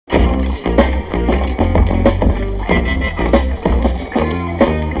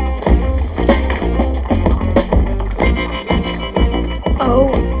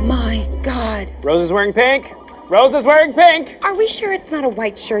Rosa's wearing pink. Rosa's wearing pink. Are we sure it's not a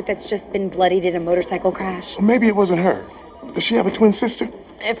white shirt that's just been bloodied in a motorcycle crash? Well, maybe it wasn't her. Does she have a twin sister?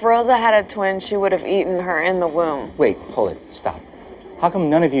 If Rosa had a twin, she would have eaten her in the womb. Wait, hold it. Stop. How come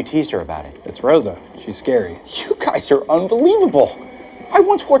none of you teased her about it? It's Rosa. She's scary. You guys are unbelievable. I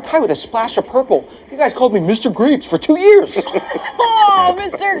once wore a tie with a splash of purple. You guys called me Mr. Grapes for 2 years. Oh,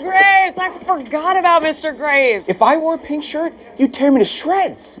 Mr. Graves! I forgot about Mr. Graves. If I wore a pink shirt, you'd tear me to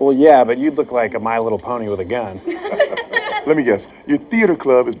shreds. Well, yeah, but you'd look like a My Little Pony with a gun. Let me guess. Your theater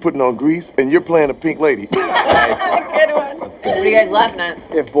club is putting on Grease, and you're playing a pink lady. Nice. Good one. That's good. What are you guys laughing at?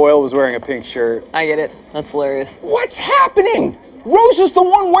 If Boyle was wearing a pink shirt. I get it. That's hilarious. What's happening? Rosa's the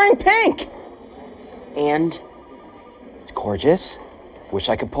one wearing pink. And? It's gorgeous. Wish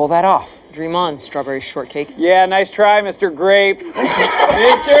I could pull that off. Dream on, strawberry shortcake. Yeah, nice try, Mr. Grapes.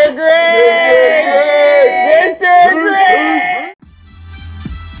 Mr. Grapes! Mr. Grapes!